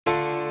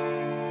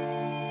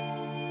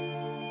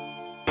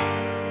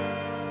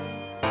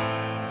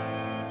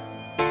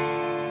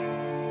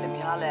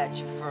holler at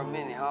you for a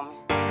minute, homie.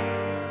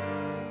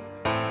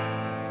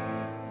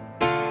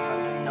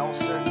 Under no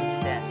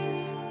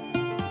circumstances.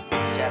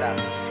 Shout out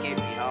to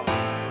Skippy,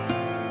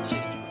 homie.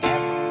 Should you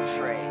ever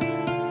betray,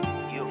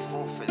 you a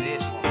fool for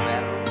this one,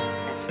 veteran.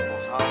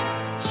 Principles,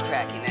 homie. Just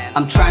cracking at.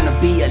 I'm trying to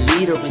be a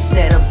leader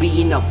instead of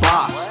being a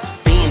boss.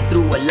 Been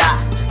through a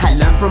lot, I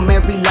learned from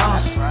every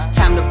loss.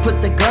 Time to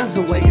put the guns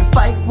away and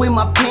fight with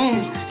my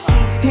pen.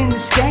 See, in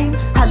this game,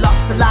 I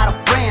lost a lot of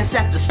friends.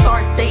 At the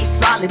start they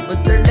solid,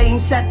 but they're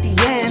lames at the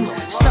end.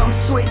 Some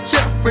switch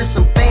up for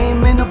some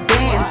fame in the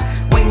bands.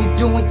 When you're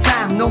doing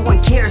time, no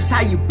one cares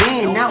how you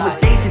been.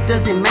 Nowadays it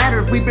doesn't matter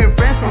if we've been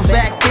friends from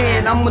back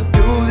then. I'ma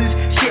do this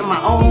shit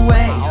my own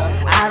way.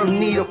 I don't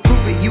need to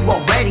prove it, you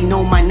already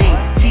know my name.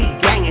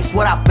 T-Gang is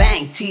what I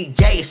bang,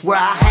 TJ is where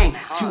I hang.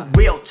 Too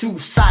real, too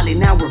solid,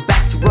 now we're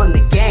back to run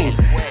the game.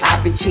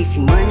 I've been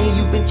chasing money,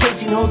 you've been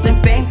chasing hoes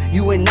and fame.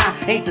 You and I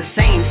ain't the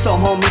same, so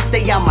homie,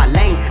 stay out my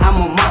lane. I'm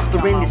a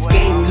monster in this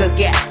game, look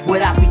at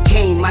what I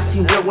became. I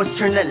seen real ones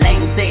turn to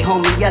lame, say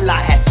homie, a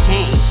lot has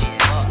changed.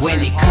 When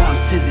it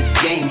comes to this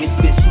game, it's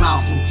been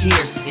smiles and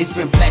tears, it's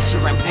been pleasure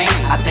and pain.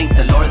 I thank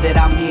the Lord that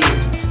I'm here.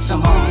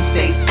 Some homies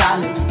stay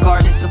solid,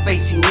 regardless of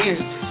facing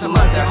years. Some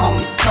other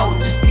homies told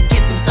just to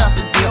get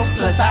themselves a deal.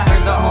 Plus I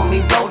heard the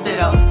homie rolled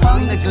it up,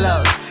 hung the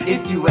glove.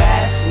 If you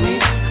ask me,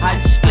 I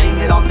just blame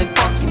it on the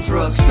fucking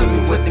drugs.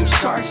 Swimming with them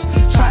sharks,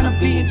 trying to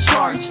be in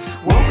charge.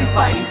 What we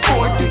fighting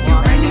for? Do you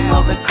really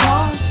know the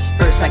cause?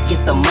 First I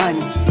get the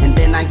money, and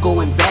then I go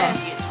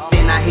invest.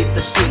 Then I hit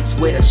the streets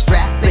with a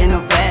strap and a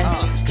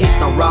vest. Hit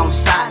the wrong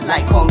side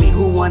like homie,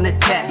 who wanna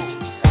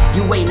test?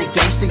 You ain't a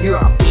gangster, you're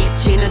a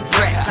bitch in a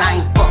dress. I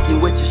ain't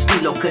fucking with your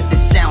stilo cause it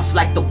sounds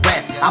like the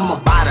rest. I'm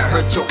about to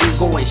hurt your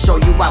ego and show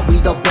you why we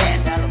the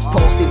best.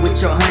 Post it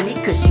with your honey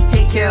cause she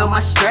take care of my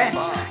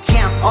stress.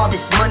 Count all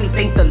this money,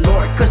 thank the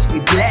Lord cause we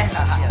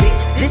blessed.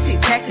 Bitch, this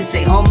ain't checkers,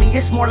 say homie,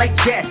 it's more like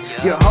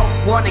chess. Your hoe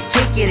wanna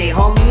kick it,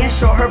 homie, and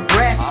show her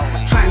breast.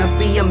 Trying to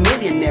be a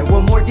millionaire,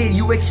 what more did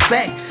you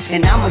expect?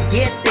 And I'ma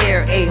get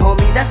there,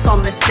 homie, that's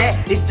on the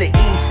set. It's the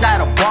east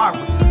side of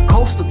Barbara,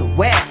 coast of the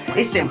west.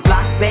 It's them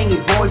block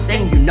banging boys,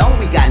 and you know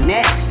we got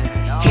next.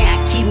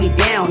 Can't keep me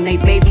down,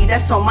 baby,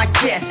 that's on my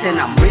chest. And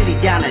I'm really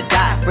down to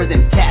die for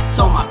them tats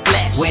on my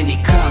flesh. When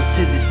it comes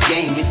to this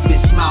game, it's been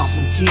smiles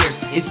and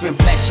tears, it's been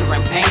pleasure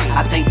and pain.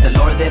 I thank the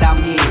Lord that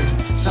I'm here.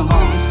 Some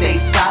homies stay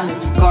solid,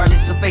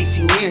 regardless of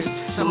facing years.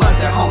 Some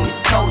other homies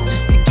told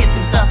just to get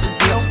themselves a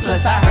deal.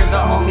 Plus I heard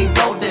the homie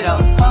rolled it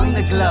up, hung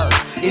the glove.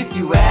 If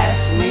you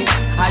ask me,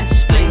 I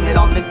just blame it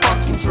on the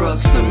fucking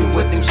drugs. Swimming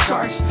with them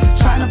sharks,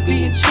 trying to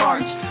be in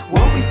charge.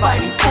 What we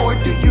fighting for?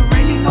 Do you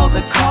really know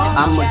the cause?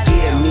 I'ma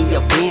give me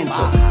a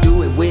pencil,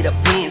 do it with a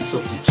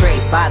pencil.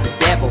 Betrayed by the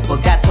devil,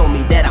 but God told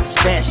me that I'm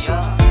special.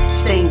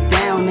 Staying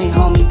down,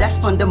 homie, that's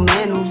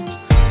fundamental.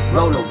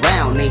 Roll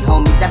around,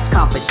 homie, that's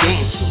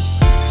confidential.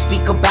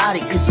 Speak about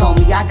it, cause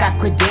homie, I got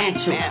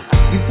credentials.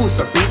 You fools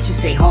are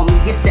bitches,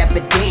 homie, it's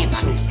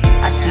evidential.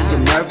 I see you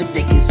nervous,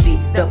 they can see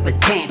the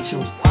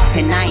potential.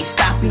 And I ain't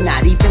stopping,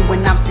 not even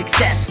when I'm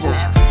successful.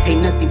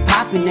 Ain't nothing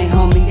popping,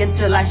 homie,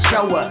 until I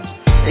show up.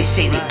 They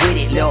say they with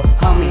it, lil'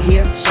 homie,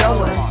 here, show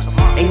us.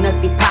 Ain't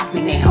nothing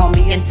popping,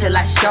 homie, until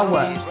I show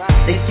up.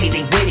 They say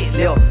they with it,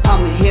 lil'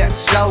 homie, here,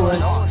 show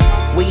us.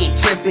 We ain't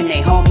tripping,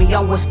 homie,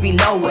 on what's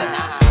below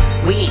us.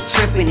 We ain't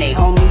tripping,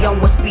 homie, on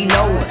what's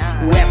below us.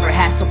 Whoever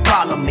has a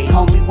problem,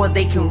 homie, well,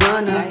 they can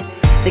run up.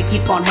 They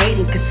keep on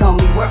hating cause homie,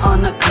 we're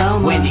on the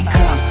come. When it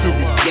comes to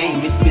this game,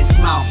 it's been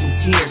smiles and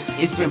tears,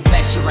 it's been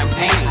pleasure and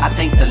pain. I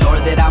thank the Lord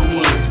that I'm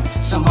here.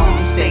 Some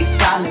homies stay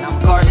solid,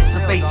 regardless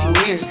of facing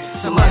years.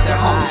 Some other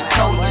homies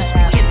told just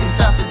to get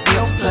themselves a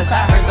deal. Plus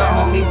I heard the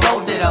homie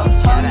rolled it up,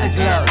 hung the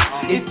glove.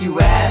 If you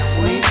ask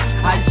me,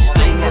 I just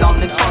blame it on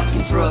the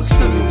fucking drugs.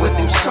 Swimming with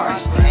them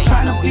sharks,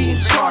 trying to be in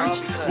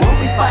charge. What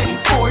we fighting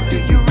for? Do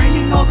you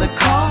really know the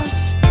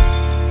cause?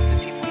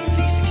 The people you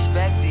least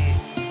expected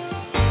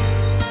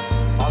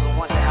are the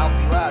ones that help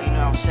you out, you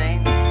know what I'm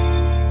saying?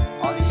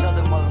 All these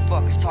other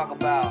motherfuckers talk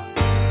about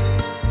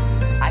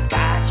I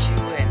got you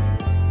and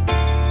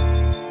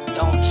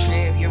don't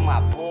trip, you're my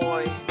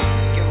boy,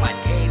 you're my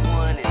day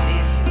one and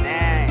this and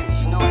that. And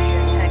you know it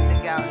gets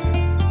hectic out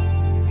here,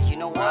 but you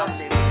know where I'm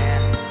living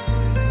at.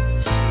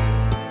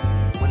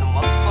 Shit, when a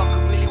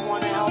motherfucker really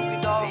wanna help you,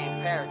 dog, be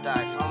in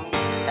paradise, homie.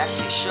 That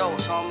shit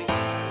shows, homie.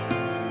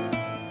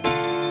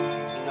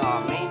 You know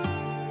what I mean?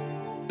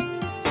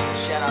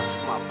 Shout out to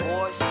my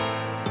boys.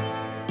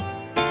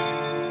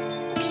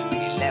 We'll keep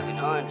it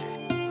 1100.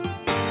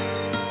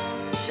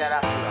 Shout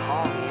out to the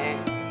homie,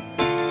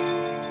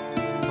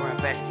 for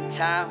investing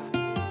time.